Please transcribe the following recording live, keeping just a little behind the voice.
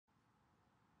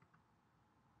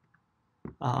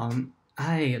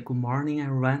Hi, good morning,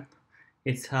 everyone.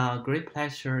 It's a great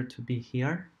pleasure to be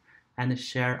here and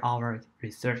share our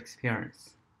research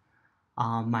experience.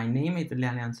 My name is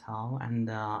Liangliang, and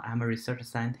I'm a research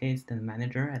scientist and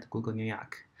manager at Google New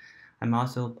York. I'm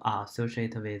also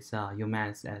associated with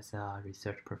UMass as a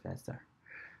research professor.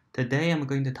 Today, I'm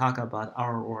going to talk about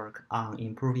our work on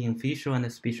improving visual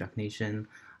and speech recognition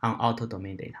on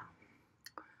auto-domain data.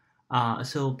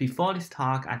 So before this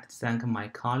talk, I'd thank my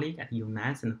colleague at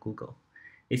UMass and Google,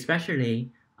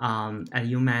 especially at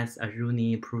UMass,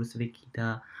 Aruni, Bruce,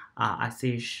 Vikita,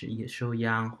 Asish,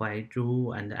 Shouyang,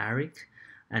 Huaizhu, and Eric,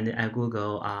 and at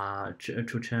Google,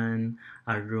 Chuchen,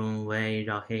 Arun, Wei,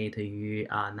 Rohit, Yu,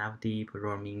 Navdeep,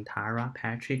 Romin, Tara,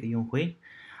 Patrick, Yonghui.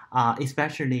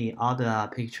 Especially all the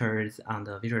pictures on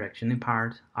the visual recognition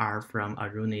part are from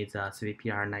Aruni's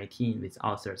CVPR 19 with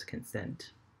author's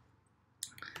consent.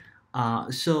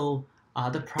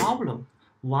 The problem,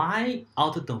 why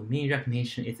auto-domain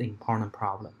recognition is an important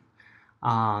problem.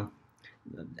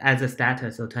 As a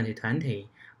status of 2020,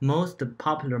 most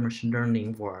popular machine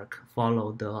learning work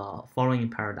follow the following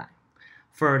paradigm.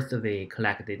 First, we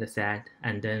collect data set,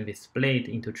 and then we split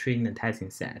into training and testing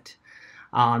set.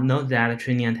 Note that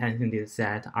training and testing data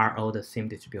set are all the same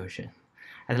distribution.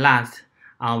 At last,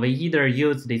 we either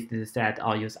use this data set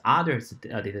or use others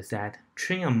data set,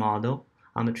 train a model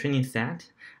on the training set,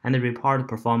 and report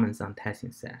performance on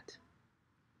testing set.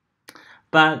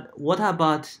 But what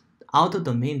about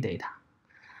auto-domain data?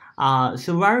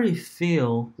 So very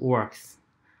few works,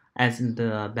 as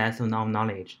the best of our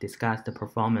knowledge, discuss the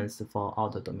performance for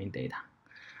auto-domain data.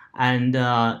 And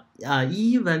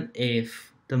even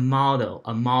if a model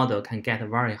can get a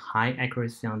very high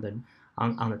accuracy on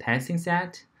the testing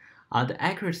set, the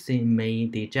accuracy may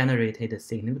degenerate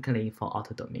significantly for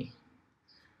auto-domain.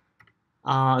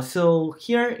 So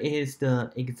here is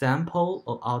the example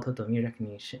of auto-domain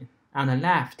recognition. On the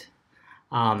left,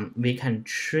 we can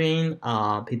train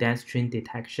a pedestrian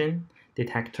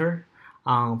detector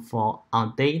for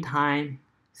daytime,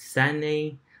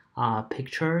 sunny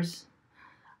pictures.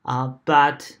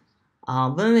 But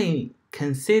when we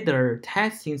consider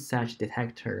testing such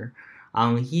detector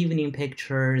on evening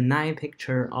picture, night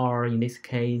picture, or in this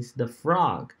case, the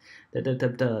frog,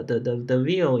 the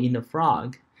wheel in the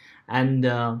frog, and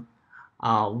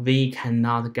we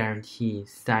cannot guarantee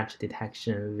such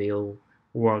detection will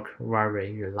work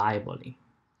very reliably.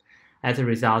 As a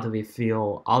result, we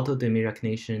feel auto-domain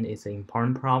recognition is an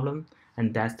important problem,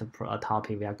 and that's the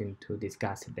topic we are going to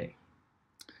discuss today.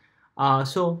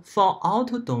 So for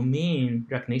auto-domain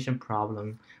recognition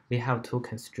problem, we have two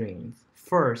constraints.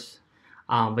 First,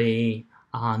 we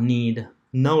need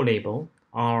no label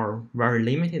or very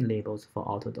limited labels for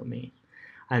auto-domain.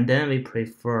 And then we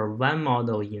prefer one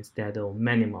model instead of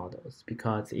many models,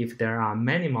 because if there are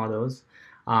many models,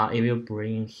 it will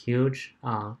bring huge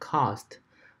cost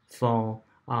for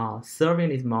serving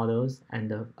these models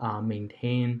and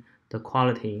maintain the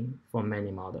quality for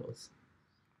many models.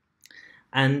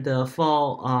 And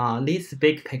for this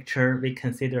big picture, we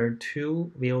consider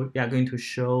we are going to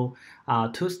show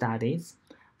two studies.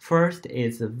 First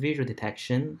is visual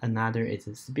detection, another is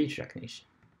speech recognition.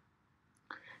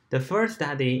 The first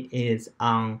study is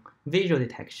on visual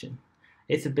detection.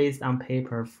 It's based on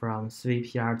paper from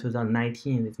CVPR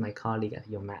 2019 with my colleague at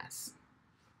UMass.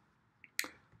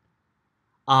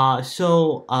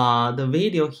 The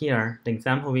video here, the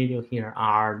example video here,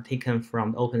 are taken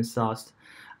from the open source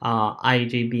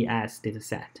IGBS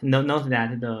dataset. Note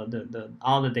that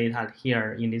all the data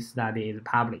here in this study is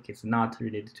public. It's not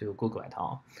related to Google at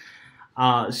all.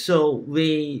 So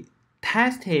we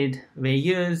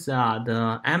use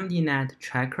the MDNet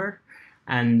tracker,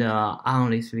 and on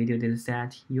this video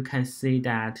dataset, you can see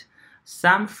that on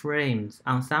some frames,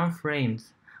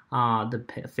 the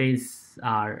face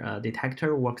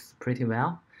detector works pretty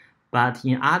well, but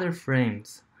in other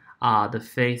frames, the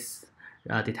face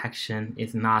detection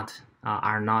is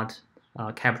are not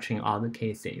capturing all the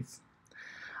cases.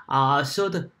 So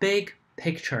the big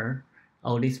picture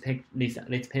of this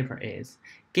paper is,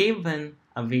 given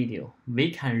a video, we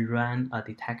can run a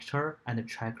detector and a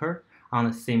tracker on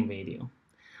the same video.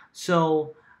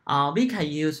 So we can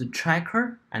use the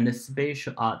tracker and the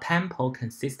spatial tempo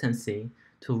consistency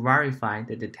to verify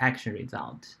the detection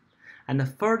result. And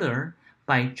further,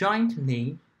 by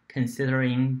jointly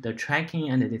considering the tracking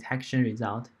and the detection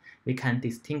result, we can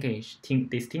distinguish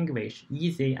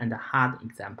easy and hard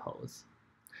examples.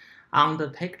 On the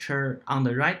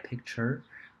right picture,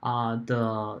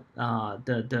 the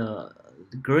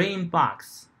green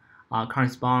box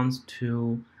corresponds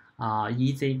to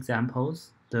easy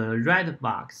examples. The red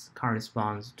box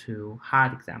corresponds to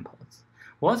hard examples.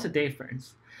 What's the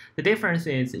difference? The difference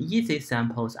is easy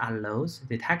samples are lows,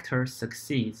 detector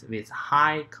succeeds with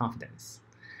high confidence.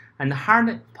 And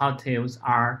hard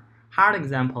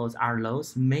examples are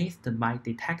lows missed by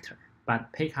detector,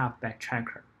 but pick up by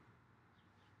tracker.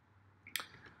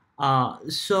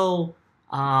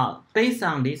 Based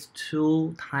on these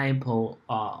two type of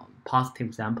positive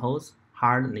examples,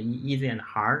 hard, easy, and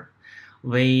hard,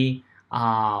 we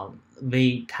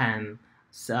can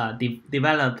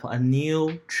develop a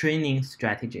new training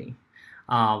strategy.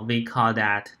 We call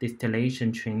that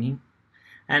distillation training.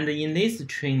 And in this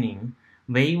training,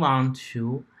 we want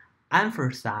to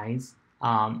emphasize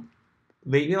hard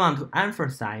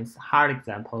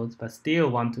examples, but still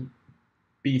want to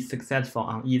be successful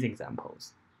on easy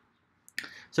examples.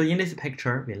 So in this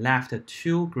picture, we left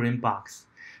two green boxes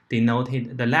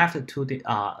denoted. The left two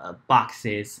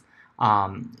boxes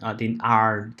are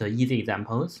the easy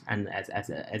examples, and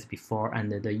as before,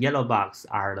 and the yellow box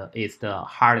is the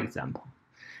hard example.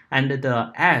 And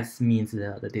the S means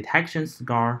the detection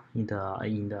score in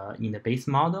the base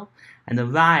model, and the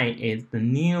Y is the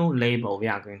new label we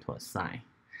are going to assign.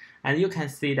 And you can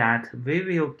see that we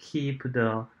will keep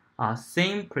the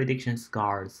same prediction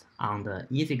scores on the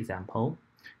easy example,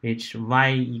 which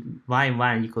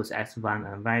y1 equals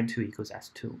s1 and y2 equals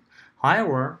s2.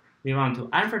 However, we want to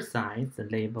emphasize the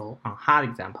label on hard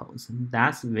examples.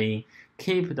 Thus, we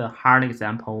keep the hard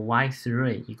example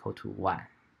y3 equal to 1.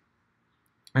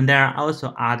 And there are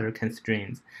also other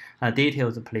constraints.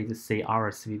 Details, please see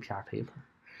our CVPR paper.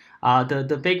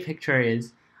 The big picture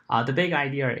is, the big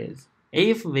idea is,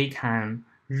 if we can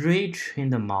retrain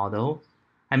the model,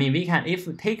 we can, if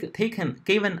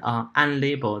given an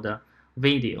unlabeled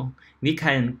video, we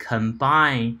can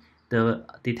combine the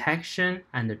detection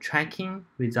and the tracking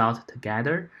results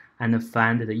together and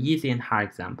find the easy and hard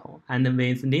example. And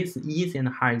with this easy and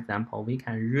hard example, we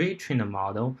can retrain the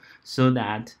model so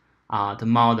that the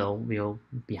model will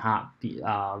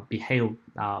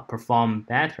perform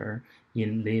better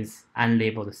in these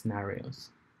unlabeled scenarios.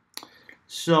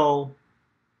 So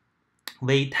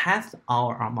we test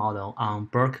our model on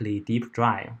Berkeley Deep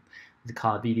Drive. It's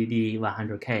called BDD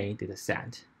 100K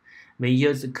dataset. We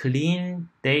use clean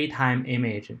daytime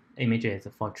images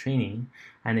for training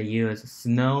and use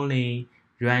slowly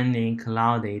running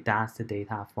cloudy dust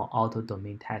data for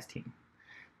auto-domain testing.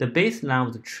 The baseline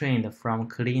was trained from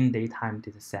clean daytime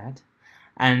dataset,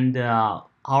 and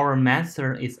our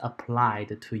method is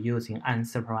applied to using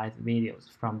unsupervised videos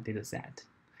from dataset.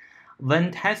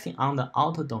 When testing on the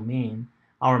auto domain,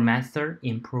 our method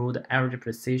improved average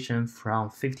precision from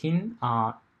 15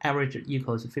 average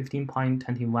equals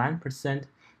 15.21%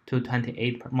 to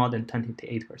more than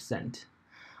 28%.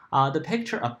 The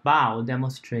picture above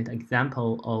demonstrates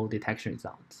example of detection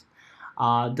results.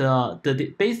 The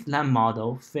baseline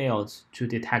model fails to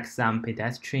detect some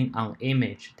pedestrian on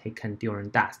image taken during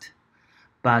dust,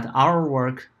 but our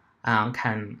work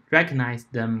can recognize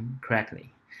them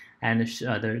correctly. And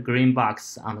the green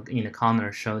box in the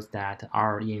corner shows that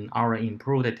in our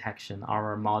improved detection,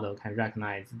 our model can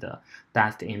recognize the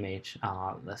dust image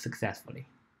successfully.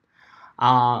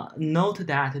 Note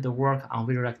that the work on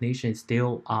visual recognition is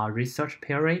still research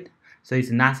period, so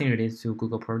it's nothing related to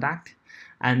Google product.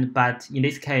 But in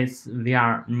this case, we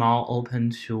are more open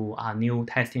to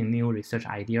testing new research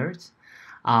ideas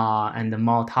and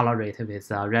more tolerated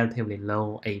with relatively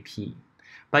low AP.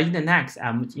 But in the next,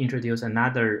 I'm introduce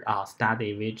another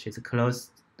study which is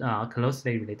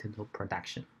closely related to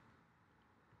production.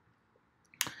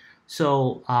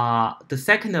 So the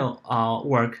second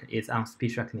work is on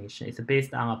speech recognition. It's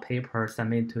based on a paper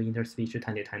submitted to Interspeech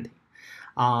 2020.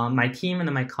 My team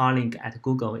and my colleague at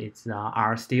Google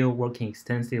are still working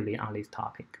extensively on this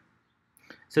topic.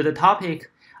 So the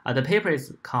paper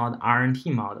is called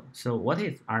RNT model. So what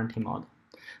is RNT model?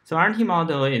 So RNT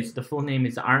model the full name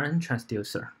is RN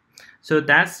transducer. So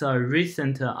that's a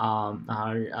recent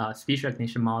speech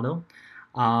recognition model.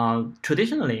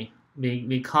 Traditionally,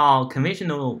 we call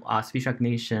conventional speech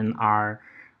recognition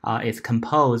is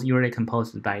usually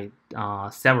composed by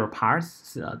several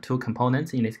parts, two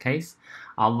components in this case.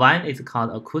 One is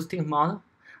called acoustic model,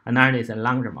 another is a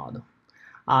language model.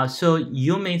 So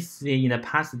you may see in the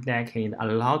past decade, a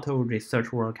lot of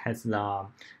research work has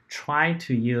tried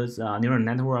to use neural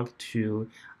network to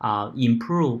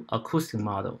improve acoustic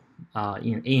model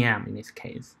in AM in this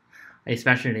case.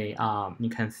 Especially, you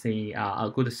can see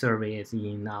a good survey is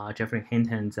in Jeffrey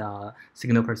Hinton's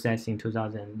signal processing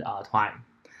 2012.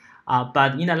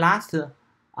 But in the last 1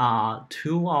 or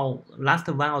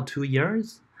 2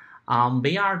 years,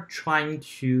 we are trying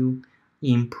to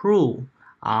improve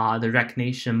the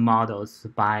recognition models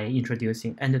by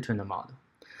introducing end-to-end model.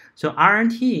 So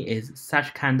RNT is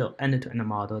such kind of end-to-end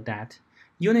model that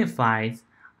unifies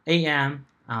AM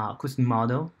acoustic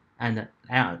model and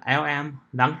LM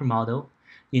language model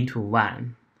into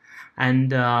one,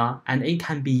 and it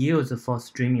can be used for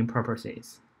streaming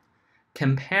purposes.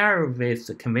 Compared with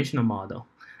the conventional model,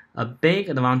 a big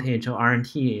advantage of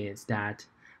RNT is that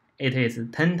it is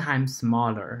 10 times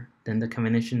smaller than the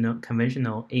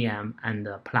conventional AM and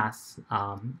plus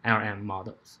LM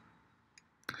models.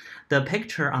 The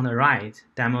picture on the right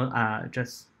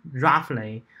just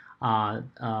roughly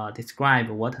describe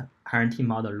what RNT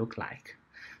model look like.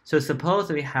 So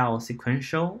suppose we have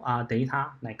sequential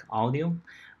data like audio.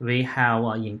 We have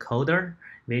an encoder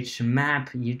which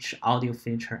map each audio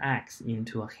feature X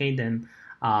into a hidden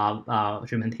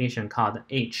representation called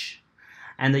H.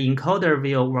 And the encoder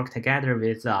will work together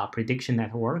with a prediction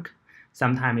network.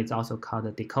 Sometimes it's also called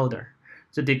a decoder.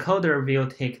 The decoder will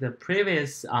take the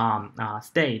previous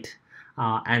state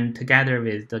and together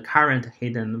with the current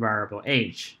hidden variable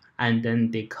H, and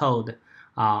then decode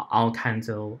all kinds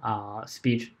of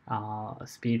speech kind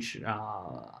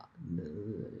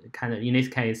of, in this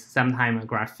case, sometimes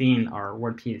grapheme or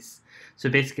word piece. So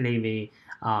basically, we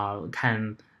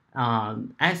can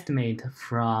estimate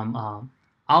from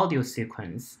audio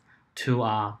sequence to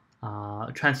a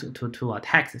text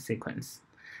sequence,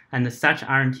 and such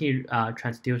RNT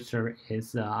transducer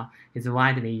is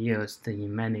widely used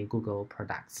in many Google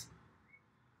products.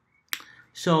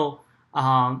 So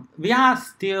we are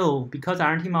still, because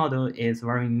RNT model is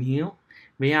very new,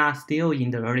 we are still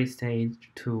in the early stage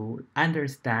to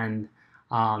understand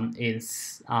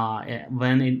its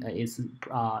advantage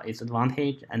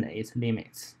and its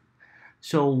limits.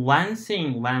 So one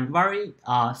very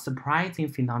surprising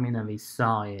phenomenon we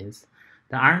saw is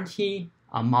the RNT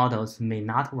models may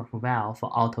not work well for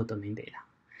auto domain data,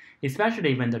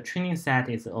 especially when the training set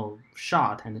is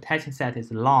short and the testing set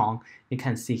is long. You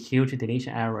can see huge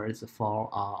deletion errors for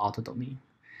auto domain.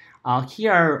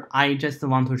 Here, I just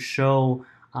want to show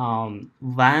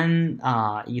one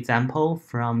example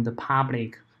from the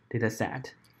public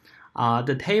dataset.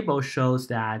 The table shows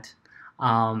that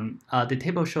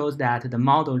the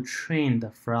model trained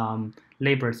from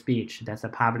labor speech, that's a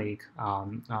public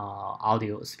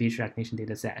audio speech recognition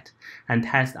dataset, and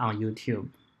test on YouTube.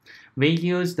 We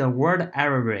use the word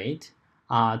error rate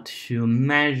to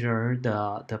measure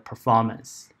the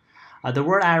performance. The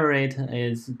word error rate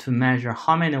is to measure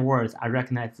how many words are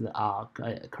recognized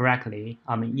incorrectly,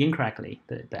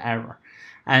 the error.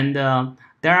 And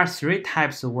there are three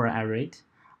types of word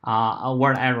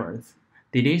errors: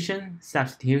 deletion,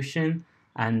 substitution,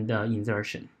 and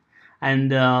insertion.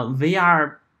 And we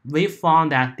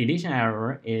found that deletion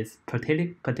error is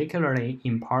particularly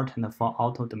important for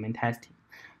auto domain testing.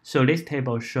 So this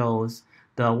table shows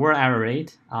the word error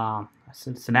rate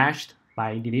slashed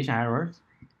by deletion errors.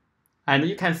 And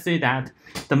you can see that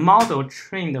the model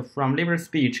trained from labor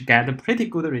speech get pretty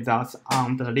good results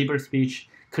on the labor speech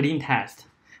clean test,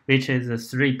 which is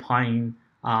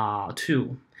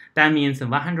 3.2. That means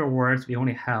 100 words, we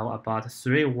only have about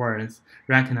 3 words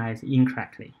recognized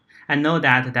incorrectly. And note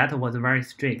that that was very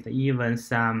strict. Even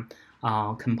some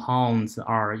compounds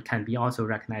can be also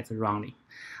recognized wrongly.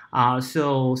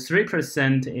 So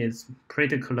 3% is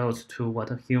pretty close to what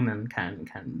a human's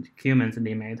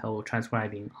limit of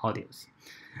transcribing audios.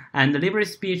 And the labor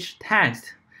speech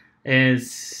test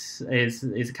is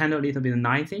kind of a little bit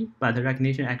noisy, but the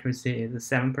recognition accuracy is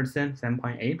 7%,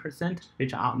 7.8%,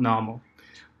 which are normal.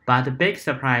 But the big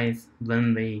surprise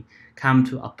when we come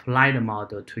to apply the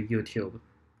model to YouTube.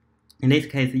 In this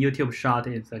case, YouTube short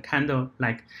is kind of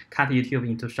like cut YouTube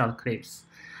into short clips.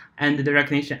 And the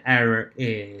recognition error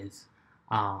is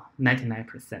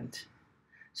 99%.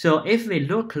 So if we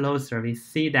look closer, we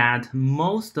see that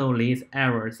most of these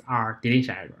errors are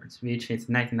deletion errors, which is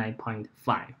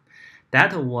 99.5.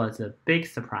 That was a big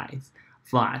surprise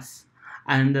for us.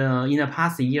 And in the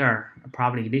past year,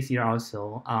 probably this year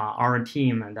also, our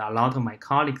team and a lot of my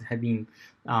colleagues have been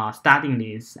studying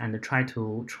this and try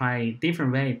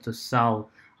different ways to solve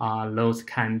those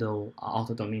kind of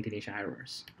auto-domain deletion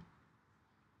errors.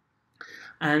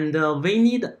 And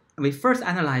we first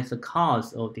analyze the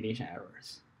cause of deletion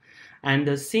errors.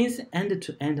 And since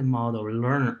end-to-end model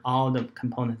learn all the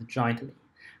components jointly,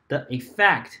 the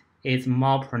effect is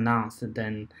more pronounced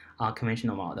than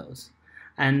conventional models.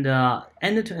 And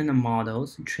end-to-end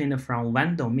models trained from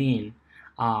one domain,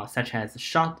 such as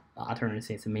short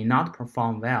utterances, may not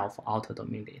perform well for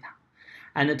auto-domain data.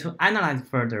 And to analyze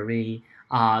further, we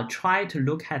try to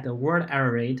look at the word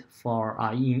error rate for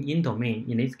in domain.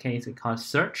 In this case, we call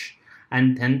search,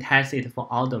 and then test it for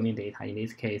all domain data, in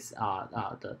this case,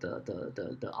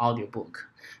 the audio book.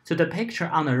 So the picture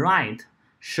on the right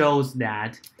shows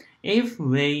that if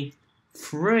we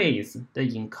freeze the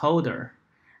encoder,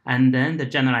 and then the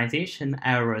generalization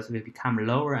errors will become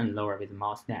lower and lower with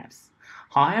more steps.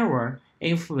 However,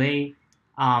 if we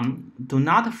do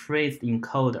not freeze the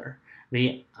encoder,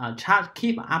 we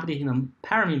keep updating the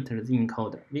parameters in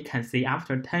encoder, we can see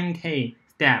after 10K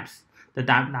steps, the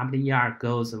WER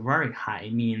goes very high,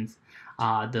 means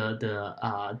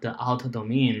the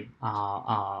auto-domain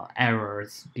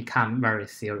errors become very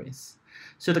serious.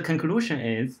 So the conclusion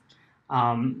is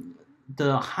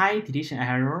the high deletion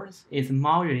errors is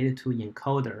more related to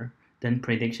encoder than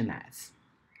prediction nets.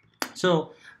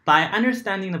 So by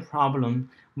understanding the problem,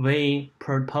 we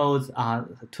propose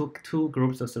two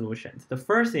groups of solutions. The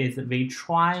first is we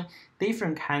try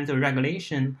different kinds of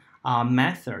regulation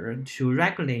method to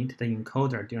regulate the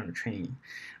encoder during training.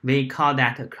 We call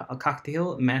that a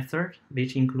cocktail method,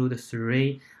 which includes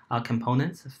three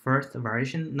components. First,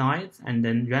 variation noise, and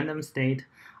then random state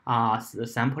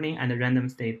sampling, and random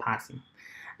state passing.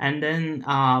 And then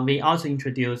we also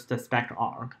introduced the spectral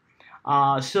arc.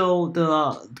 So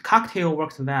the cocktail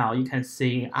works well. You can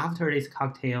see after this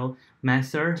cocktail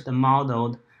method, the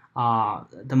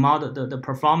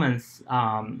performance,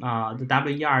 the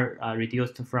WER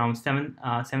reduced from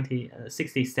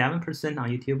 67% on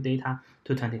YouTube data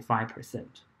to 25%.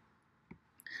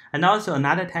 And also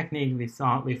another technique we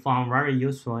found very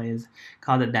useful is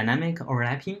called the dynamic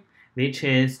overlapping, which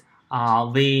is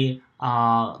we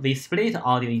split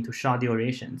audio into short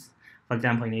durations. For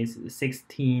example, it is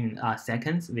 16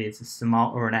 seconds with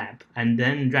small overlap, and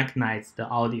then recognize the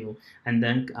audio, and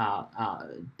then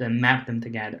map them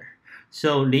together.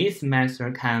 So this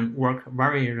method can work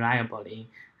very reliably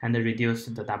and reduce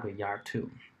the WER too.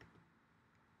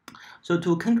 So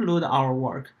to conclude our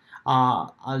work,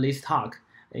 this talk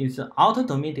is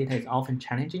auto-domain data is often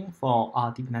challenging for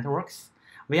deep networks.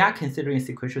 We are considering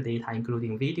sequential data,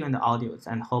 including video and audios,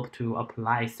 and hope to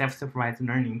apply self-supervised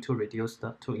learning to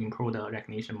improve the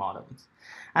recognition models.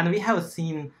 And we have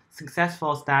seen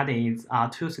successful studies,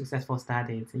 two successful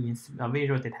studies in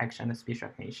visual detection and speech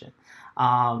recognition.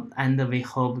 And we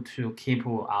hope to keep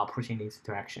pushing these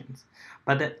directions.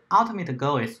 But the ultimate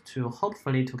goal is to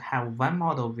hopefully to have one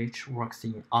model which works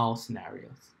in all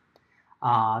scenarios.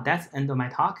 That's the end of my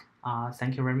talk.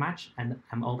 Thank you very much, and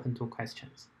I'm open to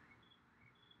questions.